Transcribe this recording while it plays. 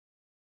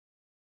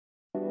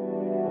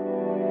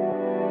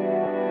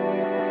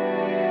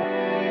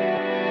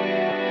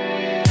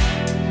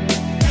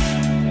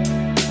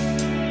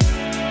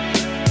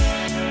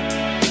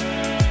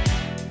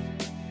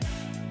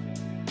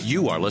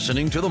You are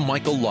listening to The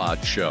Michael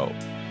Lodge Show.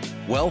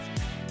 Wealth,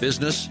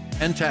 business,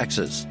 and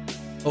taxes.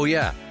 Oh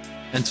yeah,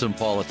 and some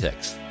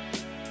politics.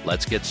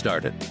 Let's get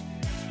started.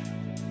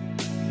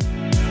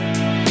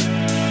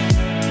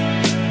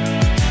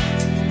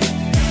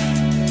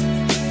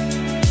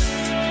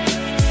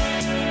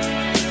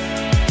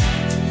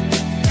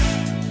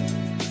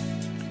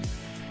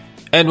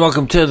 And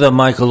welcome to the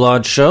Michael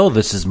Lodge Show.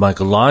 This is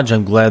Michael Lodge.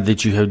 I'm glad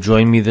that you have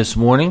joined me this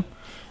morning.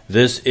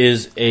 This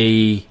is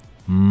a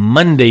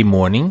Monday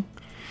morning.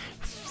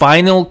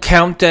 Final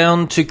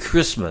countdown to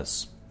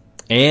Christmas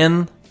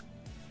and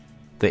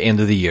the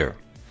end of the year.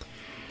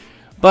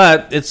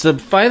 But it's the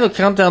final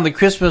countdown to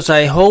Christmas.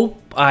 I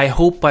hope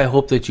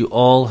that you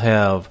all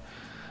have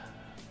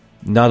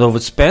not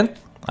overspent.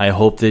 I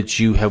hope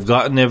that you have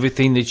gotten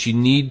everything that you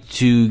need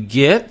to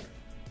get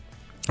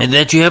and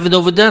that you haven't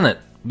overdone it.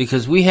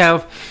 Because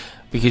we're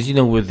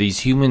these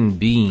human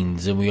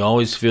beings and we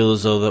always feel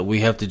as though that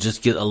we have to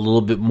just get a little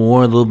bit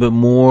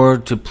more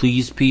to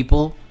please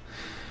people.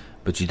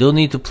 But you don't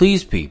need to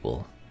please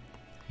people.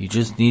 You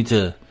just need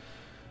to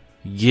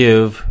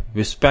give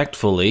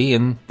respectfully,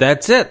 and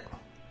that's it.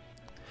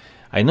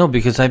 I know,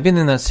 because I've been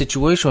in that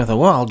situation where I thought,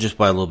 well, I'll just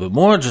buy a little bit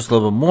more,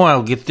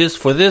 I'll get this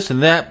for this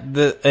and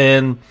that,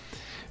 and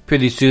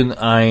pretty soon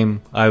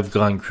I've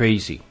gone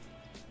crazy.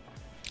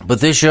 But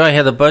this year I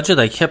had a budget,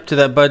 I kept to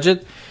that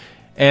budget,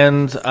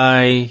 and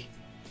I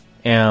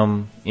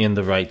am in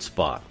the right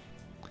spot.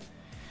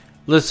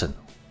 Listen,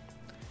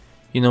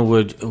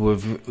 we're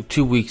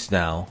 2 weeks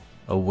now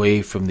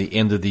away from the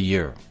end of the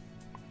year.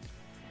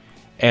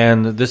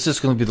 And this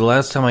is going to be the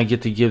last time I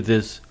get to give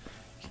this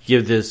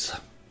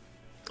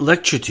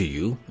lecture to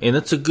you, and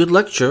it's a good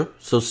lecture,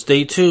 so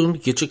stay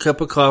tuned, get your cup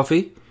of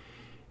coffee,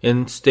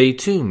 and stay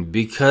tuned,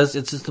 because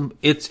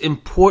it's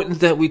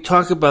important that we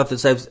talk about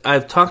this.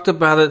 I've talked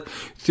about it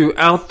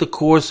throughout the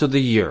course of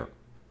the year,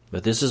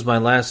 but this is my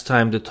last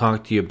time to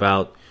talk to you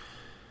about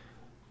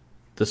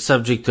the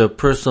subject of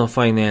personal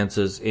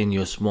finances in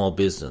your small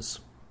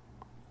business.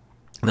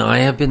 Now, I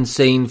have been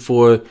saying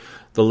for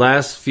the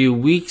last few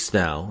weeks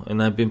now,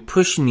 and I've been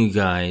pushing you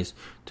guys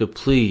to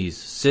please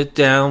sit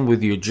down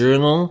with your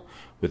journal,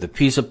 with a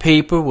piece of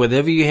paper,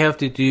 whatever you have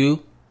to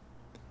do,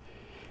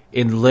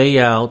 and lay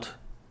out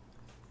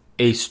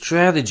a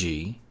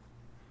strategy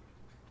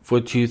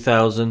for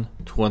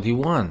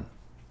 2021.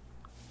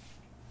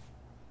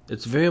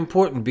 It's very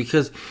important,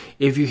 because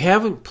if you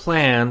haven't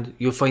planned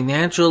your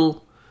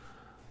financials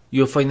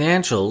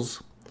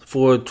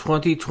for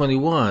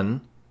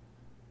 2021,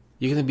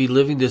 you're going to be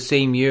living the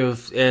same year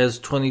as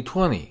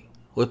 2020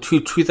 or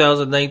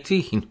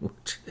 2019,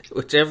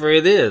 whichever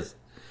it is.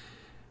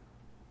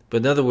 But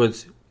in other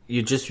words,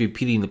 you're just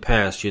repeating the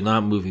past. You're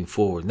not moving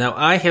forward. Now,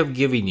 I have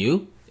given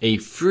you a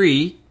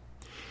free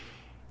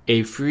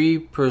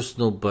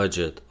personal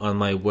budget on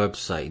my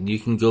website, and you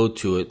can go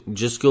to it.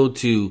 Just go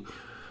to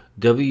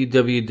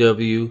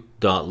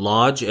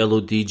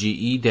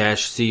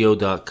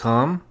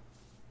www.lodge-co.com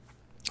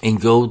and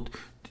go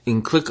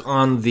and click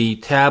on the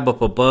tab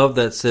up above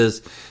that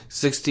says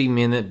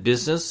 60-minute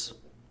business.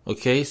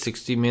 Okay,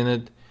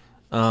 60-minute.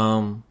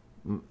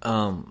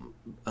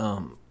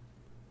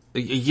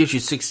 It gives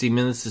you 60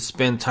 minutes to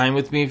spend time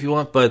with me if you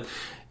want, but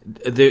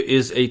there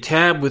is a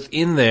tab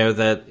within there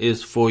that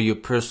is for your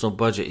personal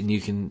budget, and you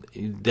can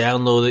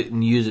download it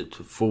and use it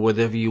for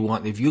whatever you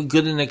want. If you're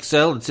good in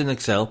Excel, it's in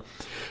Excel.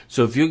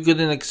 So if you're good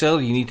in Excel,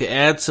 you need to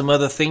add some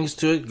other things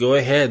to it, go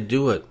ahead,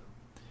 do it.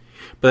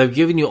 But I've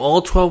given you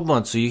all 12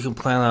 months, so you can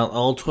plan out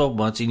all 12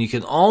 months, and you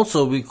can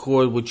also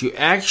record what you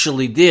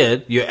actually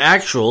did, your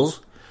actuals,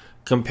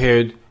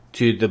 compared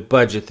to the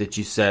budget that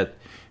you set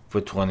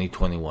for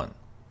 2021.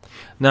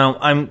 Now,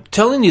 I'm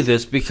telling you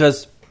this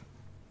because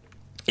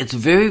it's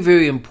very,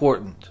 very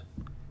important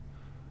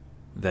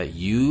that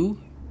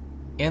you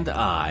and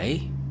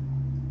I,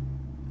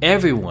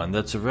 everyone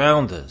that's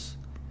around us,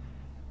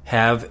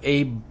 have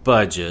a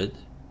budget,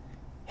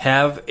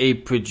 have a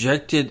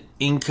projected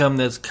income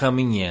that's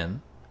coming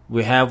in,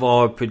 we have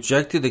our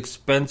projected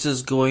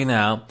expenses going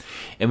out,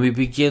 and we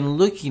begin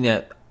looking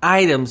at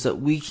items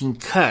that we can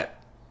cut,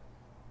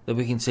 that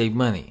we can save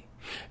money.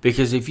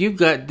 Because if you've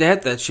got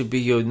debt, that should be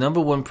your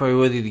number one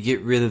priority, to get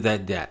rid of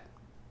that debt.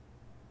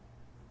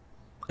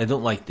 I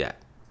don't like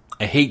debt.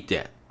 I hate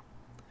debt.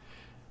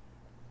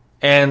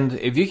 And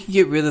if you can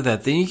get rid of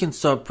that, then you can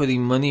start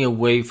putting money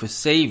away for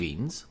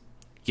savings.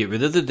 Get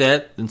rid of the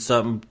debt, then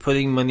start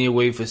putting money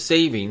away for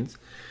savings,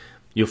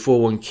 your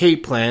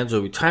 401k plans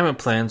or retirement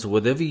plans or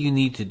whatever you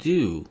need to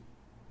do.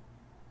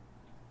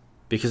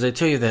 Because I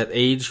tell you, that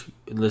age,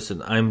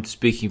 listen, I'm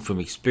speaking from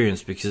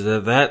experience, because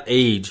at that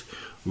age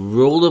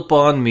rolled up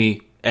on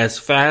me as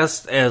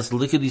fast as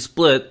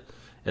lickety-split,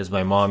 as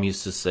my mom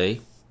used to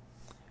say.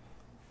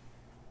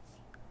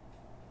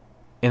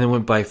 And it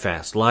went by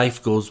fast.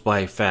 Life goes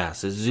by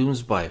fast. It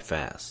zooms by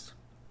fast.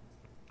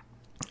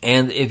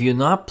 And if you're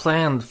not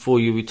planned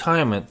for your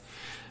retirement,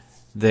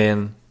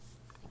 then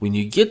when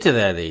you get to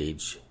that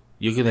age,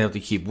 you're going to have to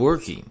keep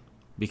working,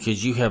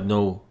 because you have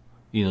no,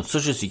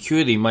 Social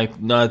Security might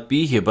not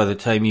be here by the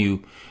time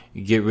you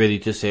get ready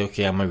to say,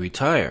 okay, I'm going to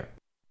retire.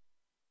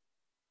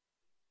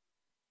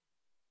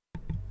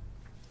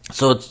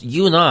 So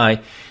you and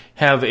I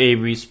have a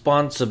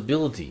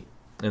responsibility,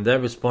 and that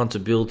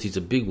responsibility is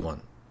a big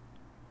one.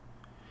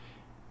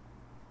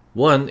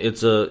 One,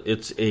 it's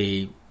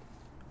a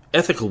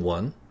ethical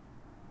one,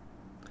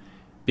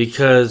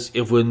 because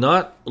if we're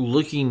not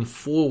looking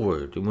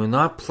forward and we're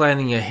not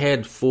planning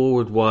ahead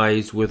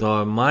forward-wise with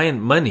our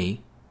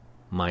money,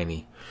 we're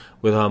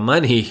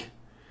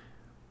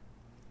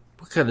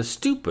kind of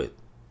stupid.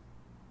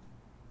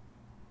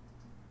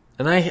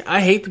 And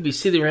I hate to be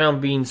sitting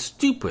around being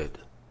stupid.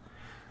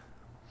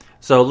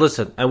 So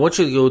listen, I want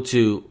you to go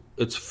to,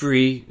 it's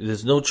free,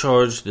 there's no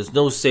charge, there's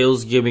no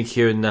sales gimmick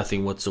here,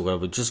 nothing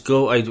whatsoever. Just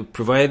go, I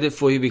provided it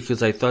for you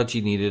because I thought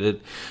you needed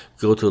it.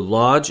 Go to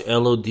lodge,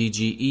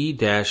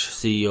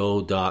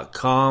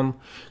 LODGE-CEO.com.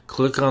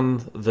 Click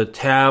on the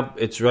tab.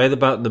 It's right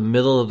about in the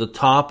middle of the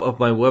top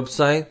of my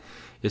website.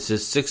 It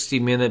says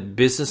 60-minute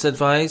business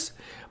advice.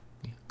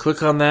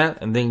 Click on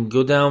that and then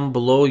go down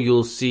below.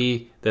 You'll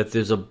see that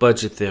there's a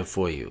budget there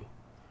for you.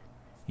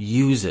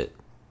 Use it.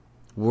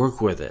 Work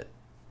with it.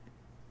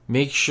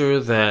 Make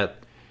sure that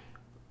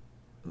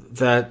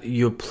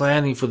you're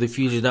planning for the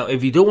future. Now,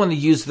 if you don't want to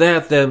use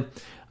that, then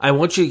I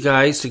want you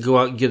guys to go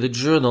out and get a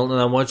journal, and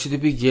I want you to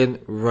begin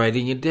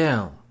writing it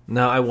down.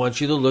 Now, I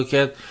want you to look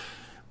at,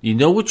 you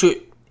know what your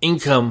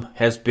income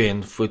has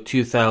been for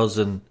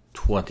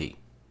 2020.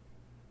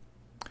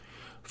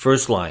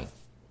 First line,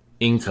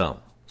 income,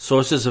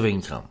 sources of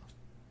income.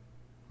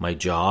 My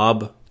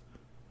job,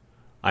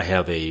 I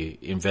have a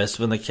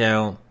investment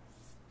account,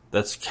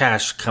 that's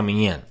cash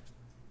coming in.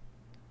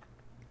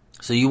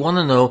 So you want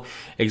to know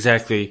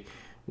exactly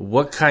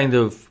what kind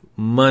of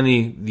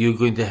money you're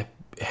going to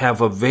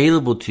have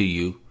available to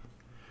you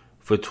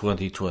for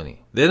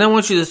 2020. Then I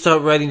want you to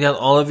start writing down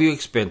all of your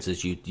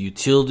expenses, your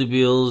utility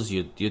bills,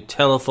 your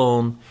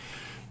telephone,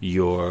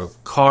 your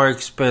car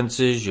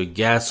expenses, your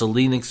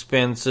gasoline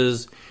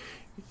expenses,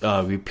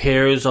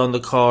 repairs on the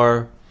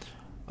car,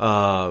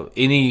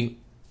 any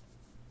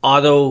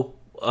auto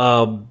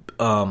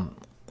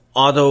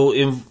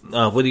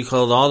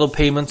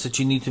payments that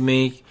you need to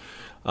make,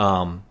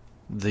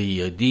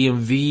 the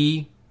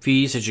DMV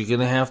fees that you're going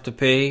to have to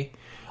pay,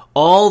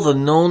 all the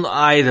known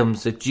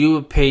items that you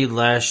have paid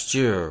last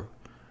year,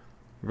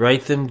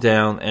 write them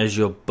down as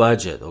your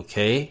budget,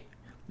 okay?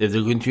 If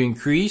they're going to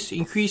increase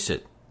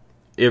it.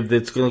 If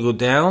it's going to go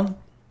down,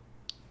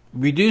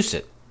 reduce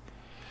it.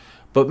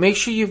 But make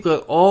sure you've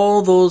got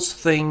all those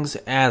things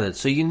added.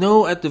 So you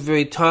know at the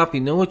very top,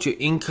 you know what your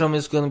income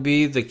is going to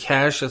be, the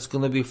cash that's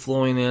going to be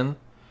flowing in.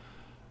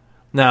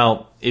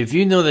 Now, if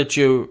you know that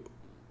your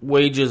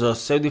wages are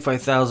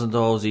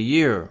 $75,000 a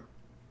year,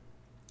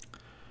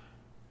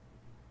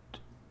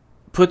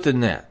 put the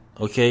net,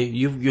 okay?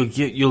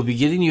 You'll be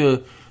getting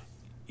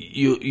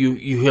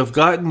you have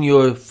gotten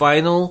your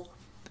final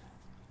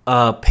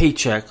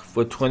paycheck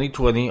for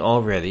 2020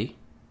 already.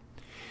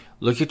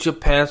 Look at your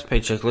past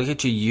paycheck. Look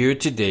at your year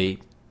to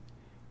date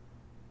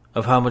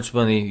of how much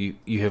money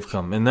you have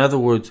come. In other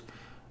words,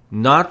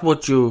 not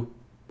what you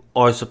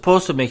are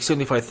supposed to make,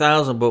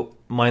 $75,000, but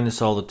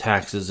minus all the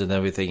taxes and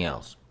everything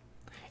else.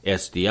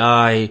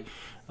 SDI,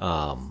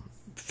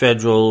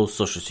 federal,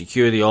 Social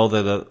Security, all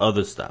that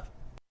other stuff.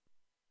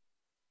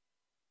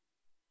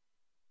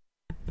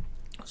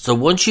 So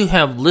once you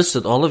have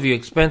listed all of your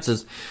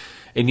expenses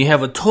and you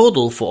have a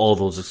total for all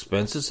those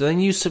expenses, then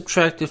you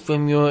subtract it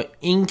from your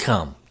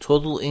income,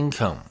 total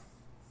income.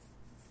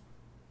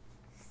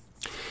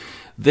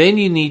 Then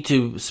you need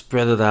to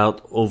spread it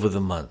out over the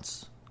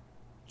months.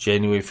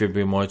 January,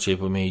 February, March,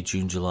 April, May,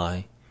 June,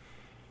 July.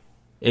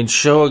 And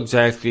show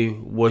exactly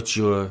what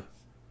your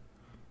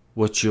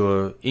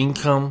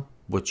income,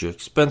 what your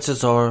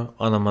expenses are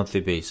on a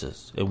monthly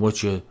basis, and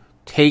what your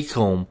take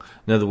home,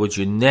 in other words,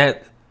 your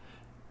net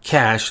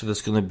cash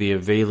that's going to be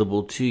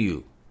available to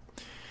you.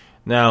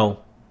 Now,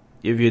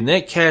 if your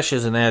net cash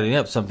isn't adding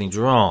up, something's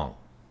wrong.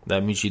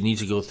 That means you need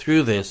to go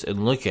through this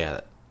and look at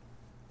it.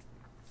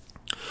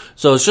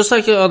 So it's just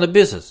like on the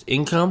business.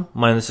 Income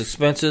minus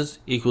expenses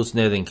equals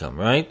net income,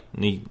 right?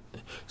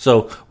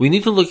 So we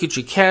need to look at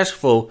your cash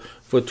flow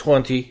for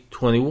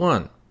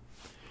 2021.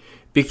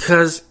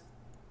 Because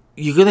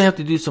you're going to have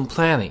to do some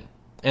planning.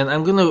 And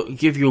I'm going to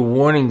give you a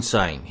warning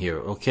sign here,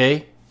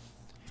 okay?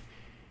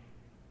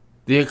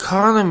 The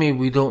economy,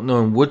 we don't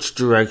know in which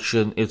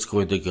direction it's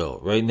going to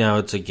go. Right now,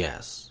 it's a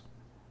guess.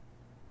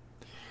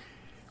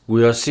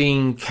 We are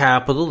seeing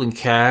capital and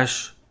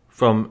cash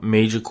from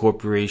major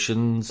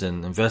corporations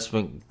and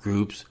investment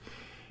groups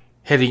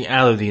heading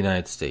out of the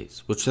United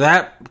States, which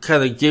that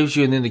kind of gives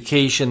you an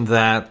indication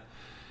that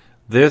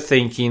they're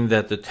thinking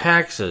that the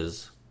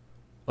taxes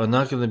are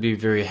not going to be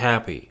very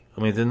happy.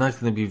 I mean, they're not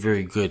going to be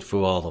very good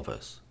for all of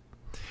us.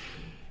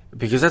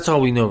 Because that's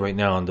all we know right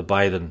now on the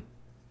Biden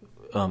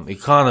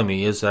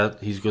economy, is that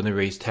he's going to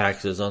raise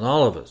taxes on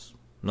all of us.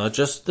 Not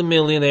just the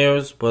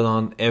millionaires, but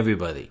on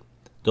everybody.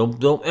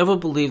 Don't ever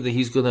believe that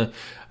he's going to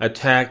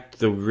attack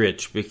the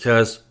rich,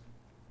 because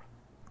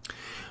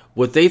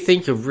what they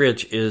think of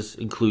rich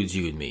includes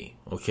you and me,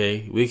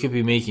 Okay, we could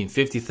be making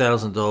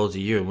 $50,000 a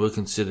year, and we're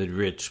considered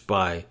rich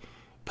by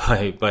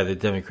the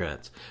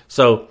Democrats.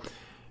 So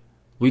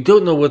we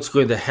don't know what's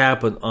going to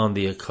happen on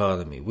the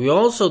economy. We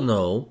also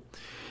know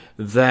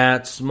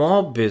that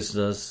small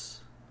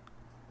business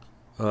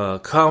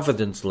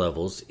confidence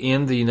levels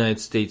in the United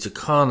States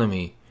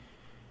economy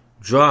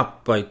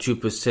dropped by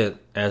 2%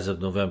 as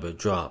of November.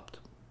 Dropped.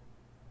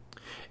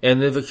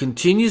 And if it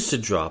continues to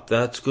drop,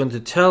 that's going to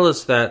tell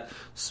us that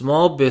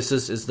small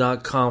business is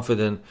not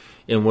confident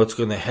in what's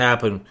going to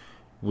happen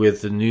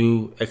with the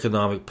new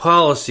economic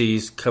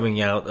policies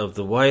coming out of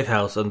the White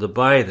House under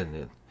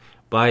Biden.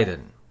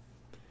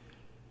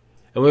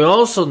 And we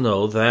also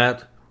know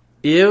that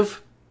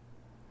if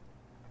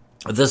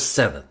the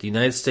Senate, the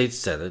United States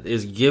Senate,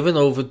 is given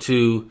over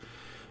to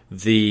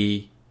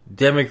the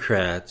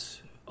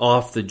Democrats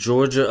off the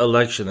Georgia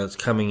election that's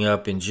coming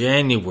up in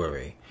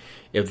January,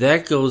 if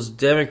that goes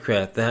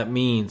Democrat, that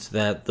means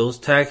that those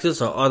taxes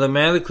are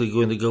automatically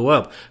going to go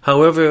up.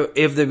 However,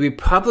 if the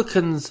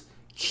Republicans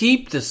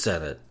keep the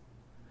Senate,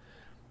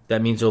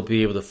 that means they'll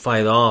be able to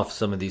fight off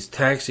some of these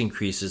tax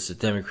increases the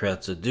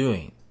Democrats are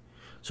doing.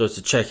 So it's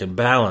a check and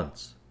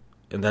balance.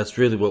 And that's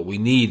really what we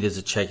need, is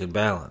a check and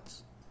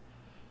balance.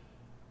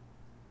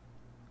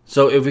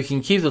 So if we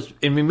can keep those,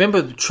 and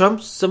remember,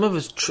 some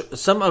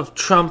of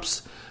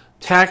Trump's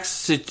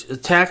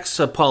tax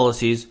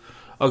policies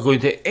are going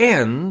to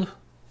end,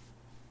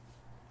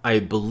 I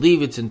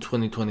believe it's in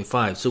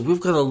 2025. So we've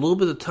got a little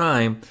bit of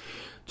time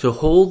to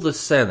hold the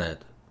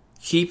Senate,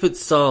 keep it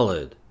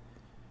solid,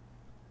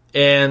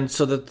 and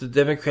so that the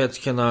Democrats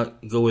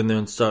cannot go in there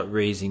and start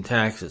raising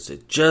taxes.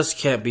 It just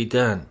can't be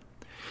done.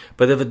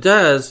 But if it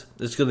does,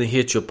 it's going to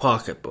hit your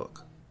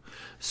pocketbook.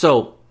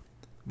 So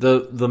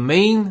the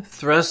main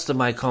thrust of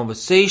my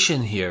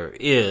conversation here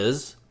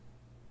is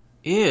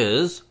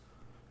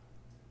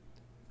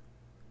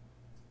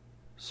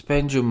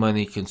spend your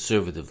money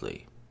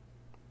conservatively.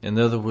 In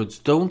other words,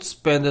 don't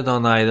spend it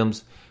on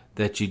items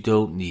that you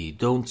don't need.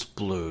 Don't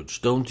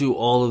splurge. Don't do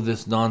all of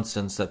this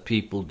nonsense that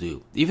people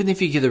do. Even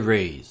if you get a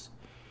raise,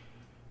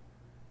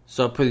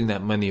 stop putting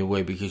that money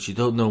away, because you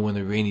don't know when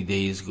a rainy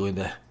day is going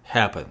to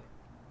happen.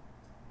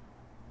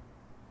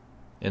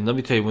 And let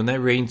me tell you, when that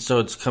rain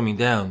starts coming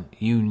down,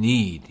 you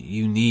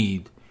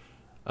need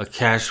a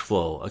cash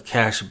flow, a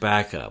cash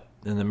backup,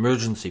 an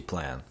emergency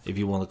plan, if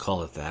you want to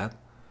call it that,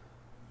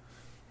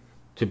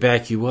 to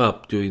back you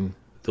up during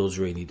those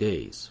rainy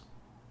days.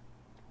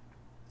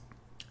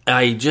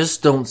 I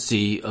just don't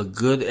see a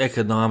good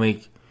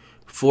economic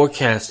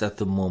forecast at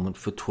the moment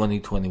for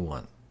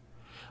 2021.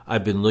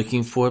 I've been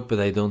looking for it, but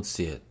I don't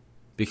see it,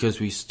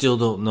 because we still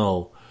don't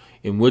know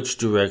in which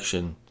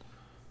direction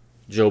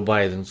Joe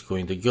Biden's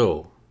going to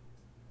go.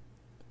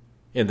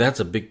 And that's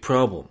a big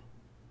problem.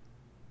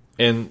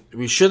 And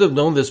we should have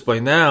known this by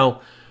now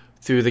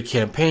through the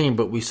campaign,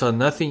 but we saw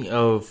nothing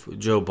of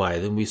Joe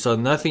Biden. We saw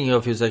nothing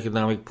of his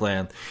economic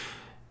plan.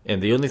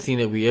 And the only thing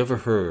that we ever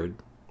heard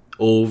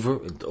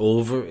over and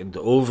over and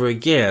over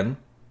again,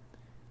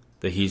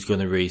 that he's going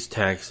to raise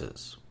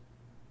taxes.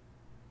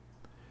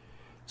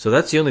 So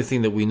that's the only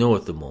thing that we know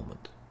at the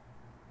moment.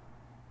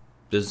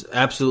 There's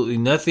absolutely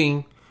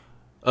nothing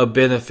of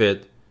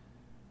benefit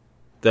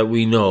that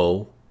we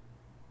know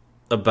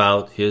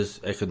about his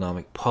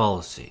economic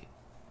policy.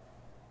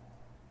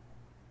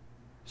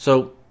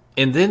 So,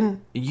 and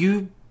then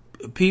you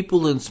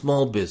people in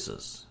small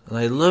business, and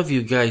I love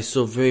you guys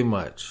so very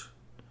much.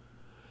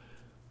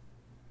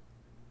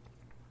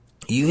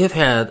 You have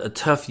had a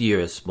tough year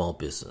as small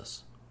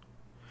business.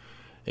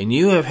 And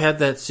you have had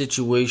that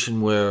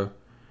situation where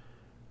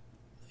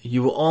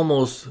you were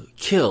almost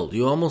killed,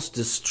 you almost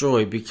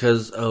destroyed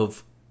because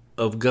of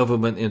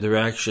government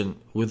interaction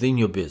within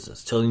your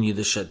business, telling you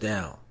to shut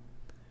down.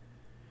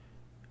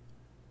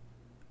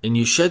 And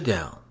you shut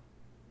down.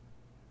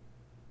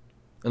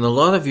 And a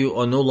lot of you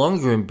are no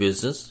longer in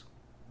business,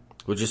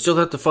 but you still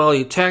have to file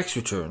your tax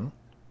return.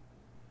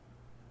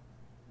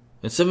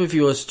 And some of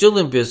you are still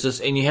in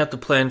business and you have to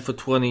plan for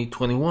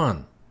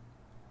 2021.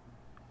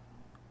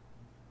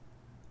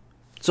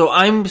 So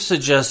I'm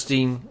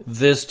suggesting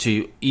this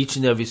to each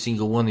and every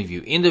single one of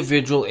you,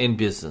 individual and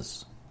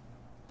business.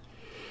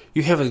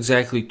 You have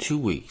exactly 2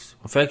 weeks.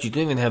 In fact, you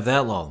don't even have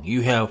that long.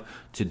 You have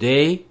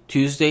today,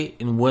 Tuesday,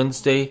 and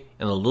Wednesday,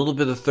 and a little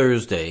bit of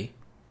Thursday.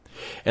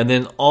 And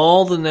then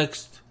all the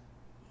next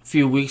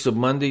few weeks of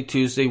Monday,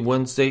 Tuesday,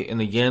 Wednesday,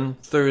 and again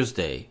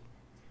Thursday.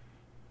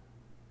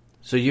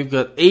 So you've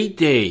got 8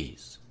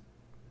 days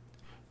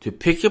to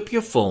pick up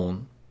your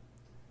phone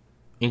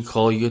and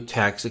call your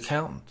tax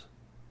accountant.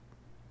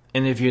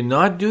 And if you're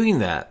not doing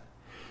that,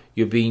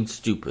 you're being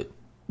stupid.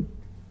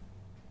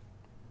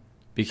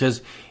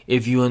 Because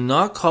if you are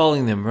not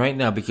calling them right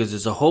now, because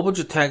there's a whole bunch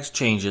of tax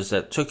changes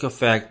that took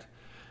effect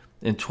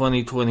in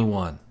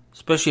 2021,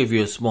 especially if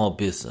you're a small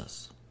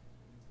business.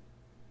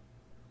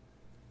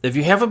 If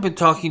you haven't been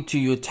talking to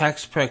your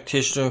tax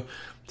practitioner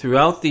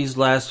throughout these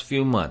last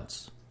few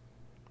months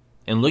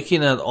and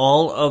looking at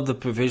all of the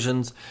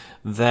provisions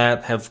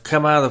that have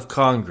come out of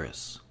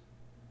Congress,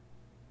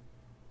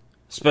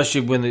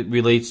 especially when it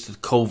relates to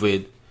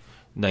COVID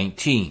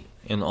 19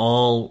 and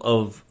all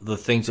of the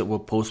things that were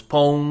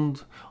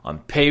postponed on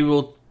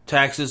payroll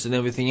taxes and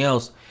everything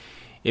else.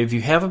 If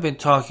you haven't been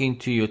talking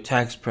to your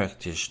tax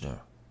practitioner,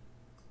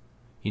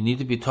 you need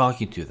to be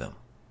talking to them.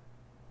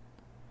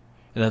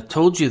 And I've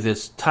told you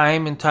this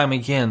time and time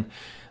again,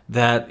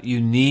 that you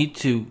need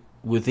to,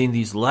 within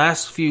these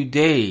last few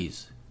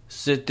days,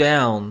 sit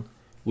down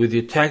with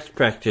your tax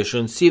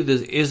practitioner and see if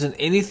there isn't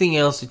anything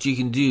else that you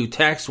can do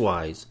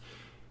tax-wise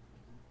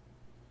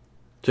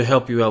to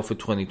help you out for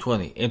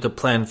 2020 and to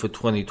plan for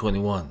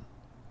 2021.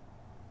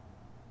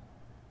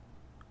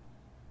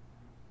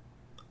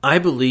 I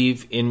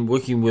believe in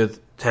working with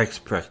tax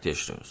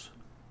practitioners.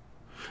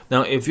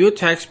 Now, if your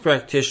tax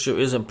practitioner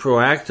isn't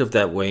proactive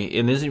that way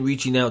and isn't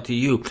reaching out to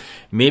you,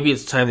 maybe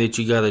it's time that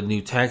you got a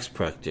new tax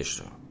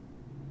practitioner.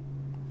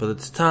 But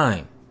it's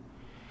time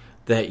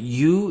that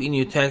you and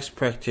your tax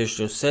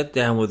practitioner sit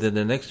down within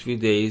the next few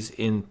days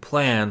and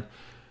plan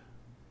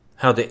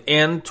how to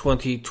end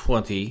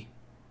 2020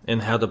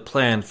 and how to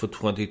plan for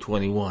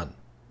 2021.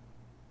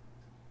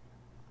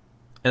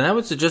 And I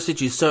would suggest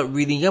that you start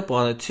reading up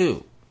on it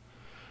too.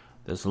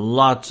 There's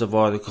lots of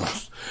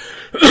articles.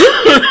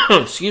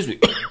 Excuse me.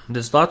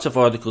 There's lots of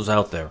articles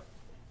out there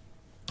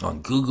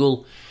on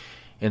Google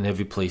and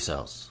every place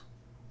else.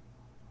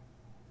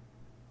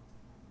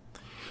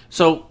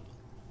 So,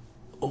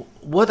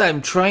 what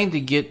I'm trying to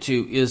get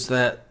to is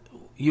that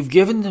you've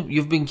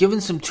been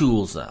given some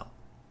tools now.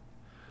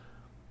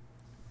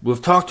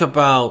 We've talked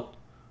about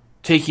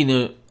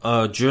taking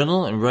a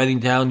journal and writing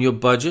down your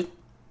budget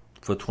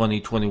for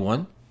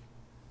 2021.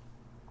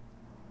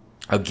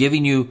 I've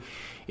given you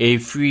a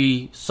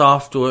free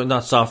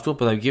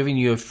but I've given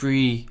you a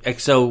free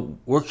Excel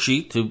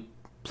worksheet to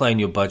plan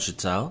your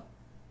budgets out.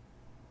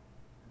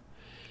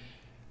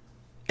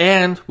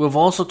 And we've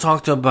also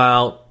talked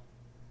about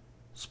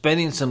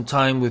spending some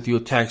time with your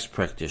tax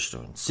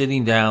practitioner and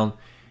sitting down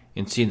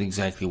and seeing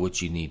exactly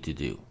what you need to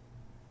do.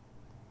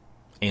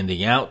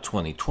 Ending out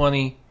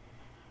 2020,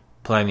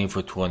 planning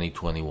for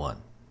 2021.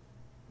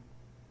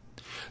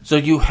 So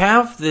you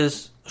have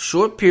this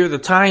short period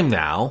of time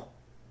now,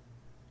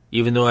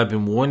 even though I've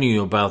been warning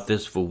you about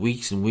this for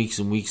weeks and weeks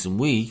and weeks and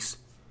weeks,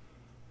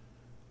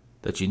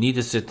 that you need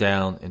to sit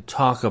down and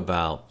talk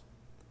about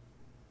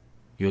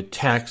your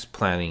tax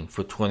planning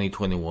for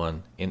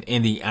 2021 and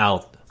ending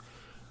out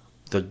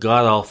the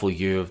god-awful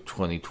year of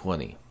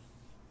 2020.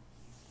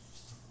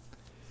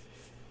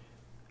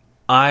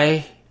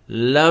 I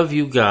love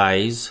you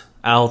guys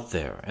out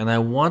there, and I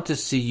want to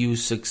see you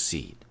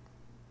succeed.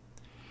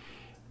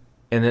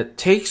 And it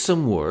takes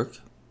some work.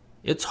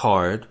 It's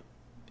hard.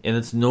 And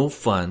it's no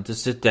fun to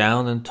sit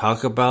down and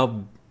talk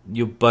about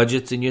your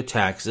budgets and your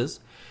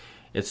taxes.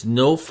 It's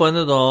no fun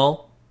at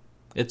all.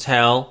 It's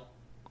hell.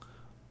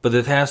 But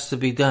it has to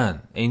be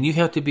done. And you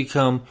have to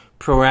become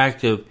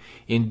proactive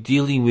in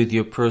dealing with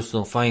your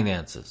personal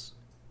finances.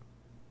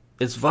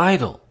 It's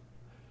vital.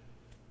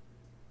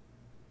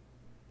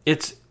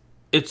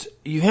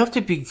 You have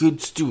to be good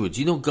stewards.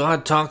 You know,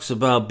 God talks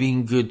about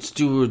being good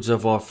stewards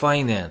of our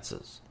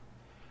finances.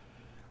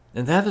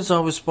 And that is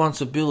our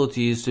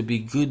responsibility, is to be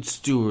good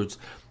stewards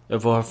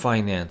of our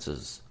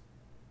finances.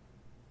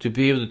 To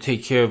be able to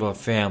take care of our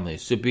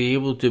families. To be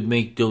able to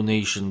make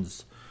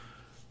donations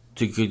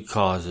to good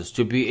causes.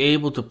 To be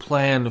able to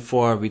plan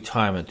for our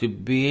retirement. To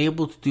be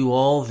able to do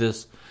all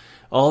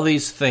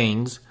these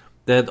things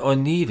that are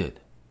needed.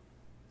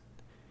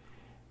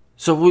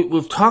 So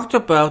we've talked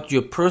about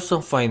your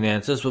personal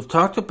finances. We've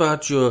talked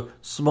about your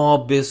small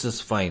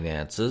business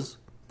finances.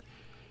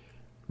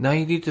 Now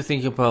you need to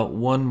think about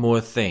one more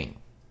thing.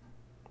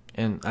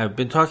 And I've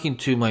been talking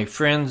to my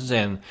friends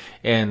and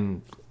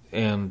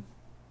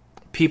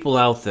people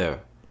out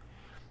there.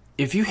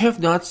 If you have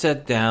not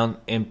sat down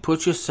and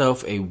put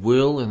yourself a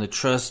will and a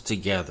trust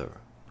together,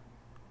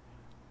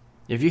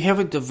 if you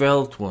haven't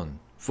developed one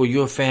for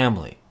your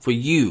family, for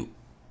you,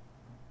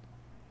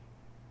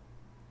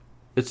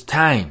 it's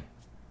time.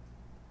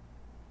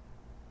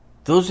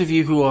 Those of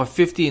you who are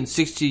 50 and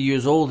 60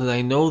 years old, and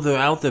I know they're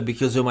out there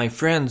because they're my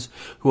friends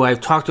who I've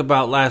talked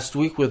about last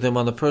week with them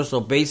on a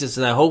personal basis,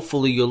 and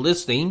hopefully you're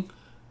listening.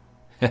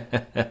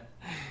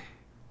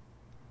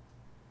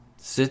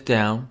 Sit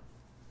down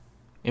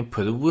and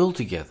put a will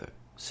together.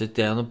 Sit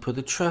down and put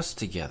a trust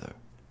together.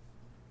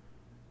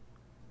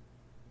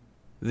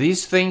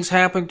 These things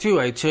happen too.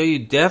 I tell you,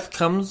 death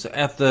comes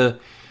at the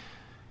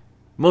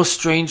most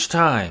strange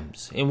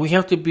times, and we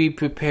have to be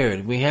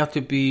prepared. We have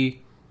to be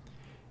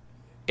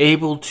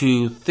able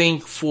to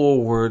think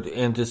forward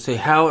and to say,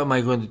 how am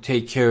I going to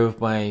take care of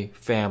my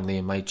family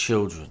and my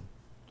children?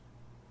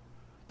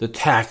 The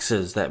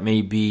taxes that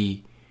may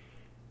be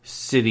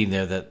sitting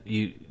there that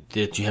you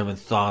haven't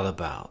thought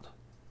about.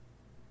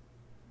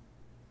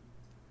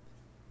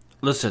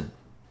 Listen,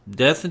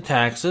 death and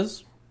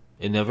taxes,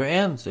 it never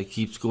ends. It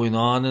keeps going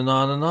on and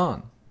on and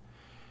on.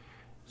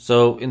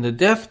 So in the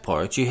death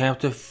part, you have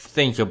to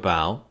think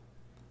about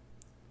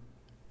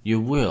your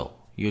will,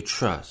 your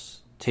trust,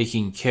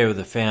 taking care of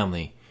the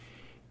family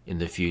in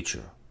the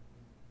future.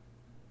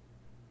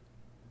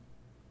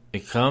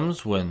 It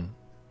comes when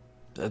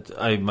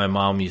My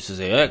mom used to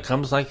say, it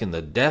comes like in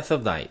the death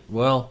of night.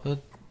 Well,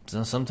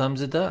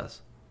 sometimes it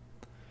does.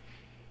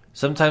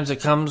 Sometimes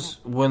it comes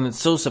when it's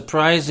so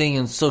surprising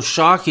and so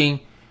shocking,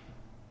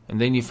 and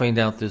then you find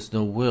out there's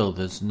no will,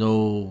 there's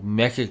no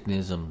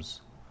mechanisms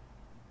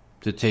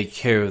to take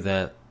care of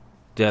that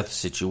death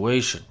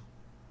situation.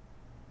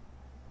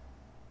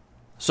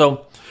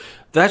 So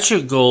that's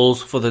your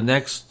goals for the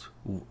next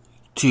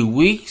 2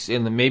 weeks,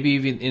 and maybe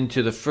even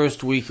into the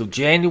first week of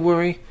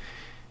January.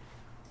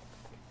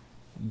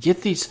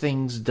 Get these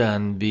things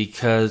done,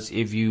 because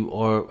if you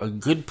are a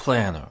good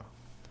planner,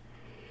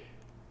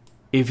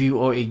 if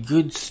you are a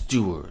good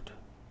steward,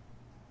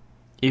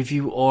 if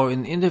you are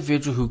an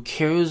individual who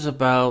cares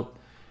about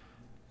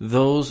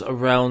those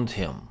around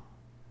him,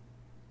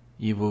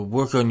 you will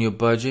work on your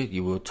budget,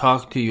 you will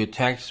talk to your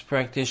tax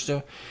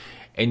practitioner,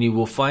 and you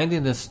will find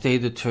an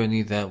estate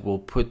attorney that will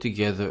put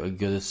together a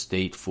good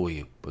estate for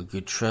you, a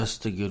good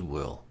trust, a good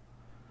will,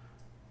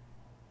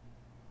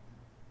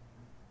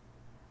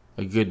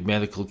 a good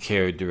medical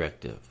care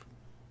directive.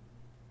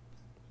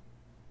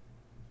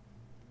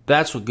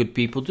 That's what good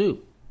people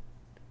do.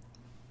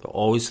 They're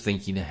always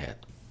thinking ahead.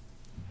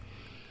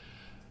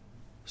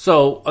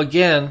 So,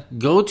 again,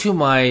 go to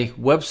my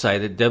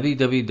website at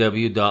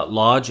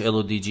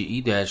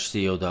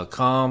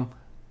www.lodge-co.com.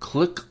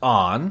 Click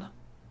on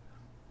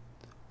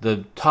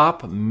the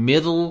top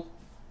middle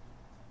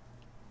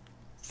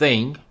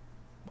thing,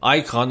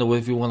 icon, or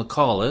whatever you want to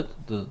call it,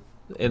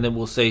 and it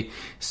will say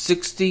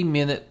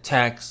 60-minute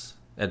tax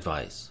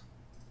advice.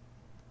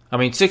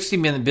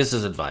 60-minute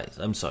business advice.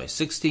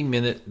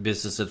 60-minute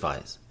business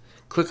advice.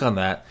 Click on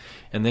that,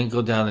 and then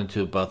go down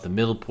into about the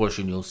middle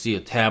portion. You'll see a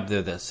tab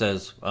there that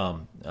says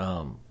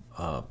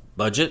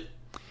budget.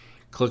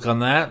 Click on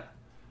that,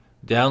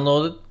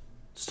 download it,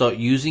 start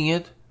using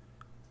it.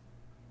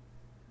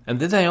 And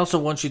then I also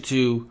want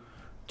you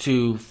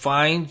to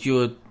find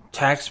your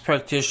tax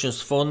practitioner's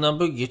phone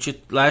number, get your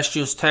last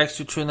year's tax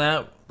return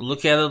out,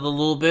 look at it a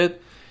little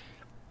bit,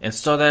 and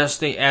start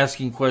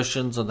asking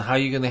questions on how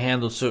you're going to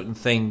handle certain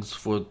things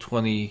for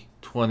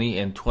 2020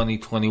 and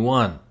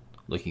 2021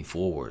 looking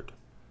forward.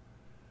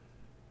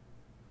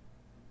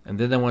 And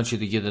then I want you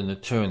to get an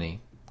attorney,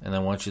 and I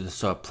want you to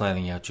start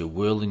planning out your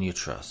will and your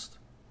trust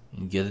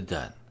and get it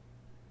done.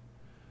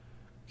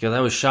 Because I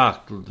was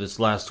shocked this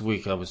last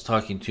week. I was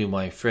talking to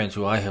my friends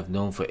who I have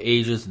known for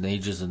ages and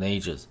ages and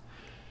ages.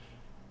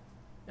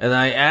 And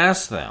I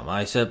asked them,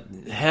 I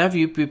said, have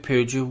you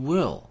prepared your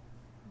will?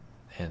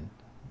 And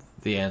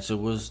the answer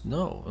was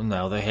no. And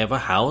now they have a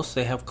house,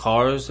 they have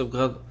cars, they've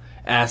got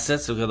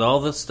assets, they've got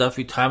all this stuff,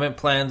 retirement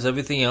plans,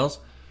 everything else.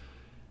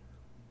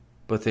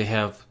 But they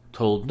have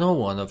told no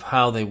one of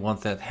how they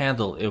want that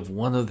handled if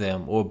one of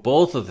them or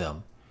both of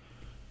them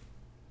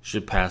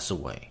should pass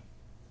away.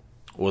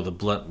 Or the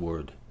blunt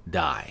word,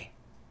 die.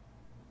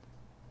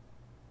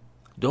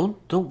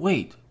 Don't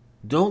wait.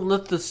 Don't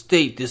let the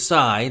state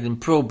decide and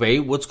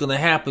probate what's going to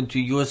happen to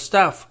your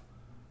stuff.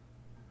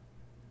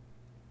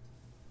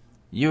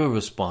 You're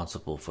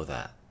responsible for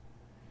that.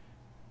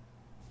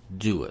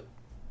 Do it.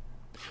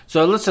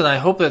 So listen, I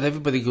hope that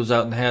everybody goes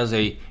out and has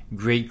a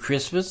great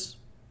Christmas.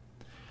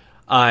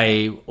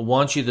 I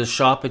want you to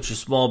shop at your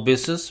small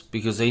business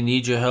because they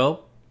need your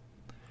help.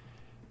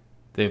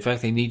 In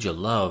fact, they need your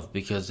love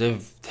because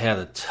they've had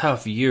a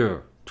tough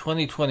year.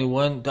 2020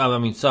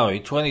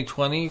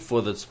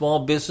 for the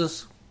small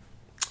business.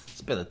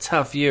 It's been a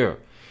tough year.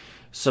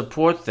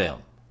 Support them.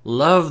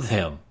 Love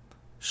them.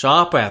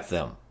 Shop at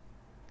them.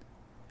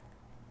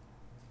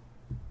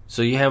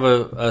 So you have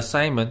an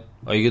assignment.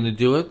 Are you going to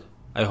do it?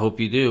 I hope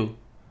you do.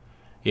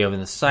 You have an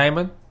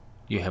assignment.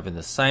 You have an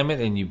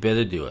assignment and you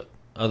better do it.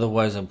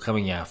 Otherwise, I'm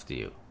coming after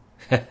you.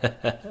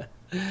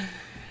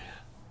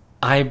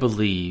 I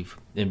believe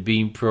in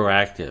being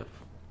proactive.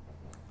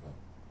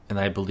 And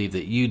I believe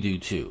that you do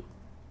too.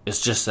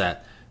 It's just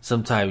that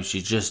sometimes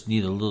you just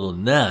need a little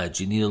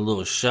nudge. You need a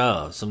little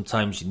shove.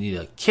 Sometimes you need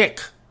a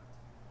kick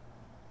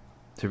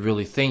to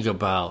really think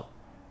about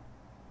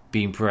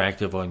being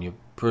proactive on your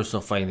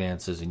personal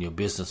finances and your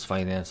business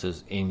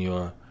finances, in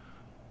your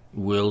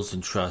wills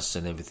and trusts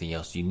and everything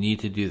else. You need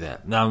to do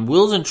that. Now, in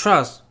wills and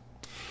trusts,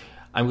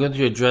 I'm going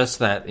to address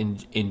that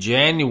in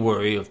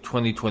January of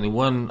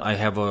 2021. I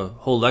have a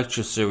whole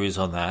lecture series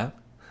on that.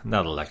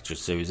 Not a lecture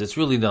series. It's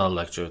really not a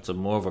lecture. It's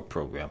more of a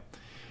program.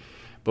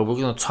 But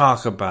we're going to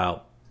talk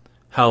about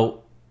how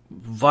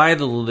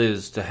vital it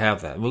is to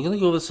have that. We're going to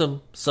go over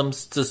some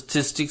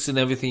statistics and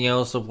everything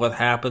else of what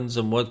happens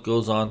and what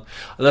goes on.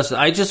 Listen,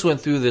 I just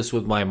went through this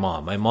with my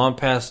mom. My mom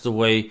passed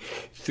away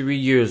 3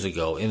 years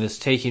ago, and it's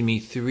taken me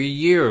 4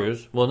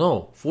 years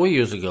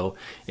ago.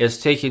 It's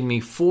taken me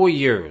 4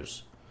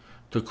 years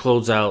to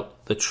close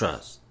out the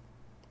trust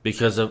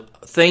because of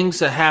things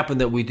that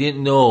happened that we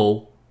didn't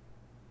know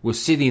were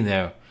sitting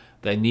there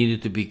that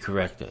needed to be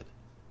corrected.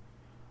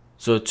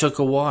 So it took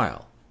a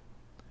while.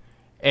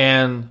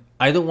 And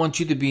I don't want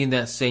you to be in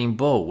that same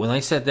boat. When I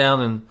sat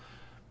down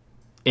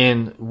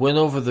and went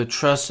over the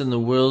trusts and the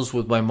wills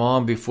with my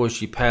mom before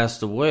she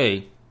passed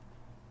away,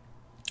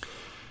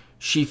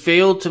 she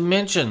failed to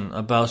mention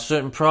about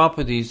certain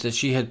properties that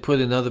she had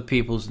put in other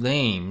people's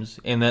names,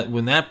 and that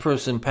when that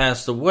person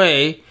passed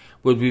away,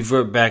 would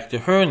revert back to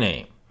her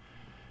name.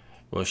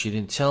 Well, she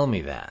didn't tell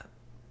me that.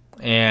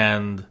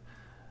 And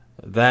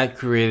that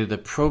created a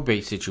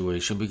probate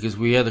situation because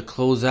we had to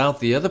close out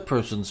the other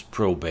person's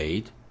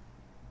probate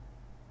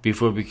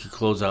before we could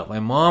close out my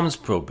mom's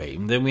probate.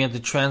 And then we had to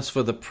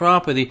transfer the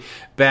property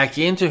back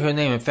into her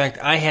name. In fact,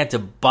 I had to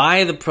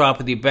buy the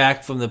property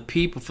back from the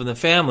people, from the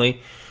family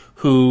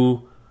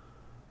who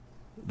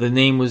the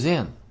name was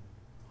in.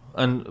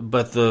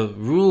 But the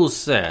rules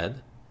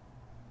said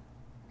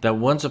that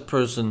once a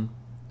person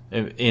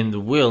in the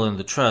will, in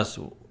the trust,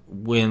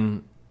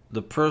 when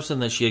the person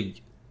that she had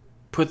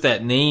put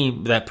that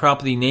name, that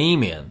property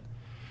name in,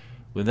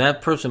 when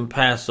that person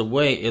passed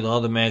away, it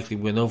automatically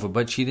went over.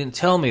 But she didn't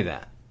tell me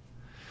that.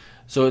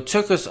 So it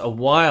took us a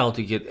while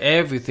to get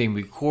everything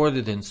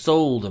recorded and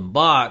sold and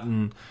bought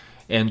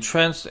and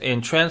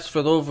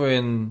transferred over,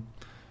 and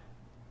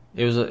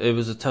it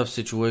was a tough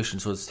situation.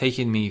 So it's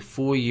taken me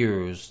 4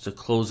 years to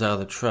close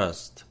out a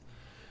trust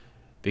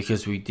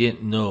because we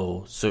didn't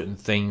know certain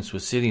things were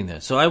sitting there.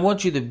 So I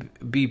want you to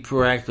be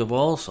proactive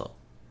also.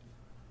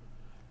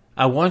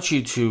 I want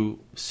you to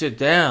sit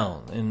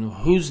down and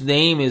whose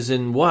name is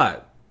in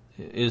what?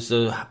 Is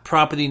the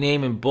property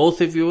name in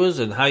both of yours,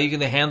 and how you're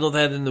going to handle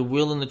that in the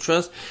will and the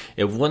trust?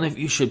 If one of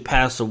you should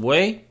pass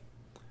away,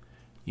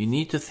 you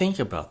need to think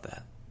about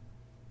that.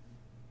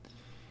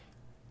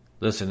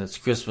 Listen, it's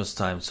Christmas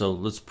time, so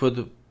let's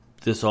put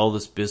all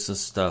this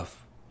business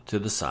stuff to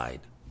the side.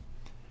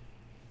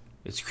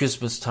 It's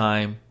Christmas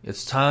time.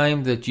 It's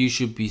time that you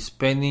should be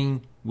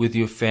spending with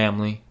your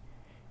family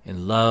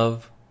in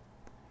love,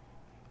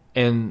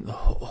 and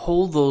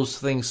hold those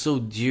things so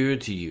dear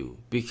to you,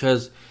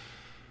 because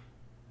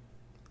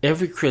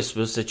every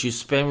Christmas that you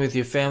spend with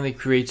your family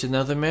creates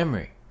another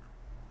memory.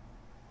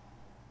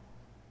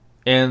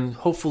 And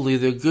hopefully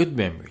they're good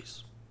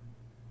memories.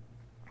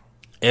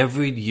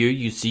 Every year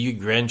you see your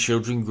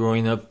grandchildren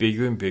growing up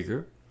bigger and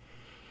bigger.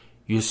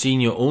 You're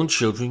seeing your own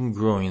children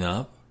growing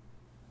up.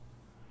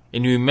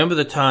 And you remember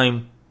the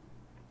time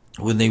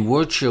when they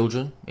were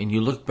children, and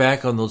you look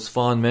back on those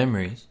fond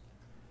memories.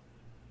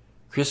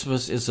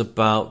 Christmas is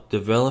about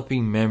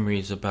developing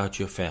memories about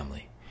your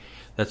family.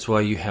 That's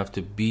why you have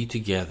to be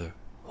together,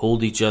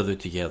 hold each other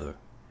together,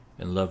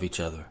 and love each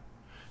other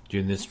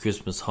during this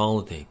Christmas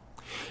holiday.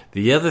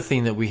 The other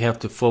thing that we have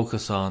to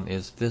focus on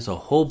is there's a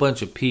whole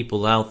bunch of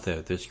people out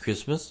there this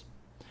Christmas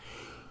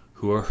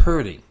who are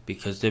hurting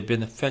because they've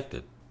been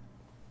affected.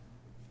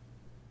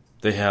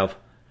 They have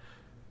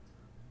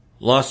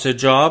lost their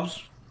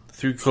jobs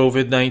through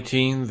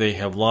COVID-19. They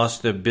have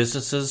lost their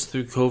businesses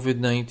through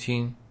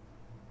COVID-19.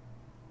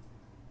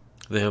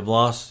 They have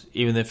lost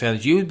even their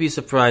families. You would be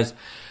surprised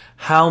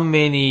how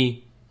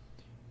many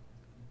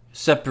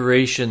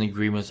separation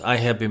agreements I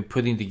have been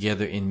putting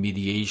together in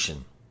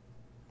mediation,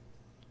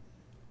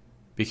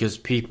 because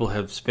people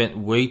have spent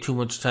way too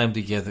much time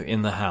together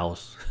in the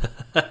house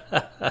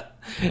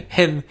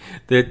and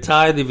they're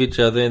tired of each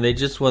other and they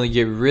just want to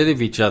get rid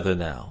of each other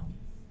now.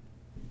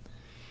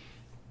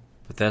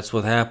 But that's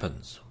what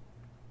happens.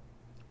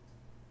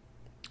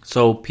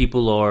 So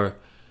people are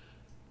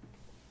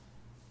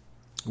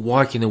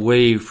walking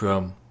away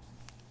from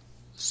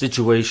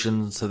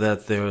situations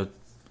that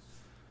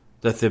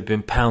they've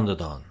been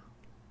pounded on.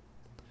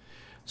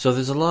 So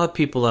there's a lot of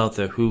people out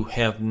there who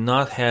have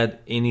not had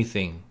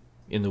anything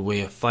in the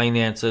way of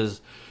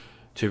finances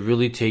to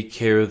really take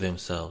care of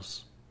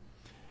themselves.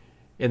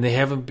 And they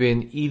haven't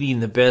been eating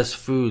the best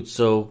food.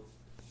 So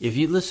if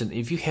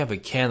you have a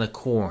can of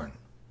corn,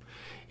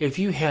 if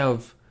you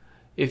have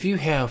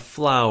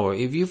flour,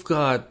 if you've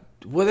got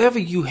whatever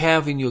you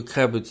have in your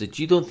cupboards that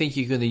you don't think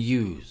you're going to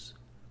use,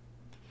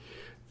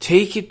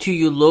 take it to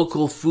your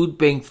local food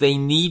bank. They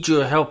need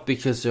your help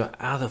because they're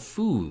out of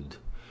food.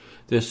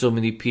 There's so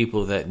many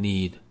people that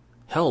need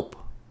help.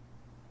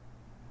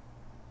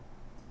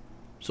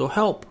 So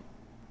help.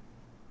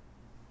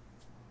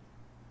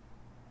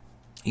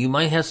 You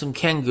might have some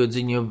canned goods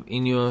in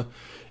your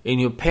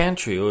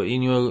pantry or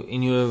in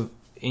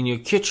your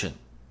kitchen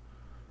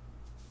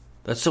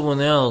that someone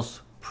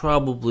else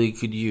probably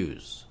could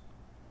use.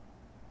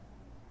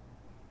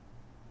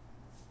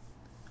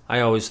 I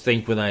always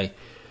think when I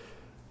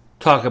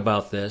talk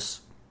about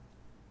this,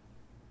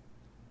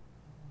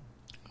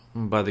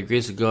 by the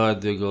grace of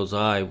God, there goes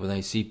I, when I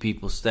see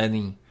people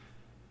standing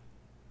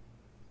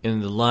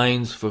in the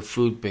lines for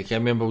food bank. I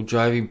remember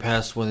driving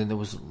past one and there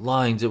was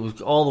lines. It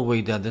was all the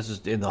way down. This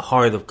is in the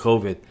heart of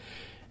COVID.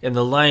 And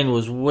the line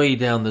was way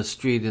down the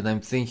street, and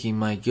I'm thinking,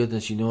 my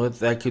goodness, you know what?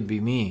 That could be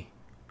me.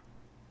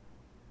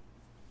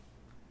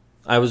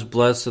 I was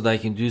blessed that I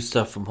can do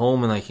stuff from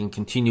home and I can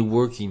continue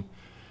working.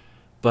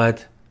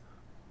 But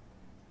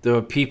there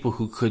are people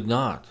who could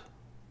not.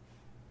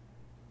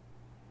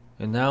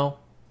 And now,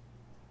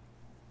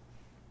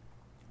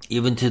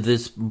 even to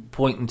this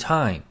point in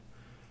time,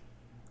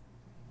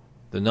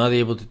 they're not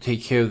able to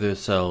take care of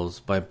themselves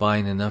by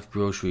buying enough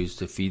groceries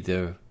to feed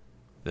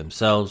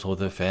themselves or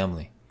their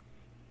family.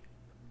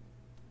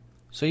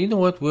 So you know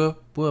what? We're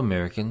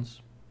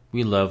Americans.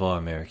 We love our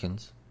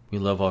Americans. We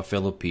love our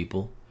fellow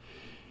people.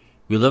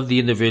 We love the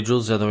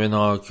individuals that are in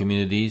our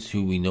communities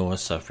who we know are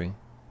suffering.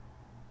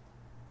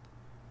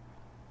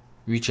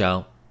 Reach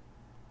out,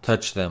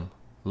 touch them,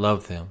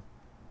 love them,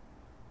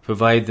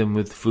 provide them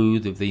with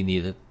food if they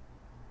need it.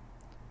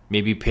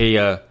 Maybe pay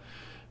a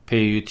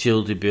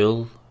utility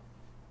bill.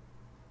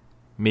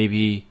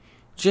 Maybe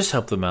just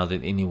help them out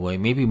in any way.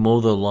 Maybe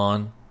mow their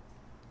lawn.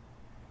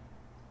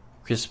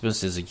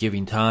 Christmas is a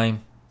giving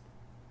time.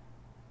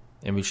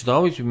 And we should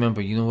always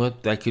remember, you know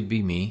what? That could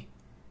be me.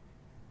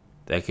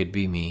 That could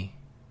be me.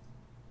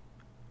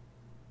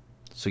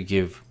 So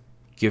give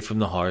from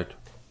the heart.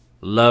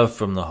 Love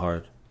from the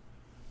heart.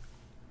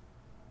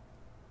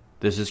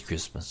 This is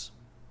Christmas.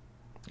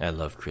 I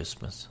love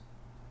Christmas.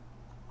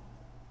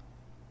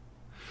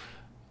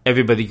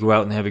 Everybody go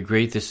out and have a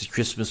great, this is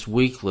Christmas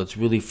week. Let's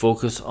really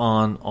focus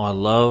on our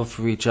love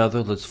for each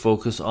other. Let's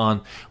focus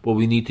on what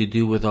we need to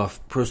do with our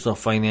personal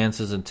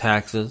finances and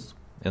taxes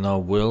and our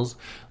wills.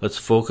 Let's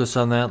focus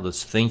on that.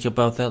 Let's think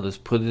about that. Let's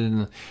put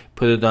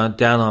it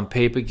down on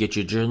paper. Get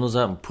your journals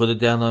out and put it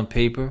down on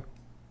paper.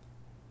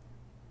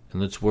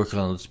 And let's work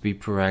on it. Let's be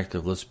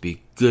proactive. Let's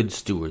be good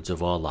stewards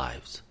of our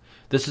lives.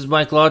 This is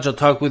Mike Lodge. I'll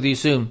talk with you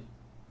soon.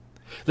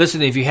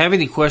 Listen, if you have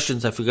any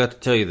questions, I forgot to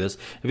tell you this.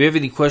 If you have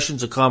any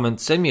questions or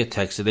comments, send me a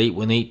text at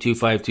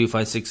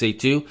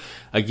 818-252-5682.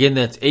 Again,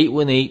 that's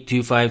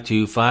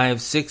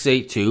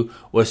 818-252-5682.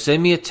 Or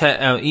send me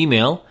an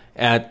email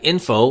at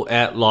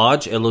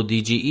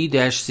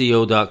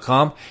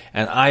info@lodge-co.com,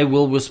 and I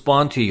will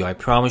respond to you. I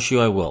promise you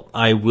I will.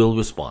 I will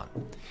respond.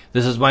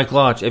 This is Mike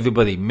Lodge.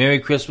 Everybody, Merry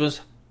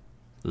Christmas.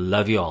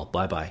 Love you all.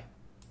 Bye-bye.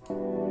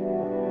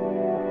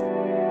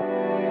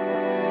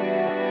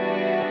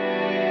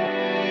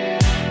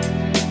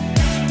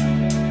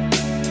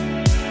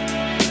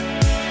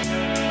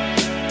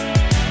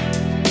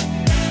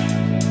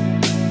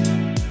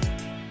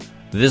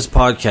 This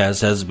podcast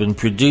has been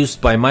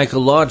produced by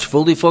Michael Lodge,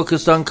 fully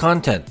focused on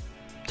content.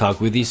 Talk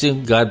with you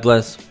soon. God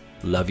bless.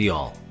 Love you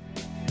all.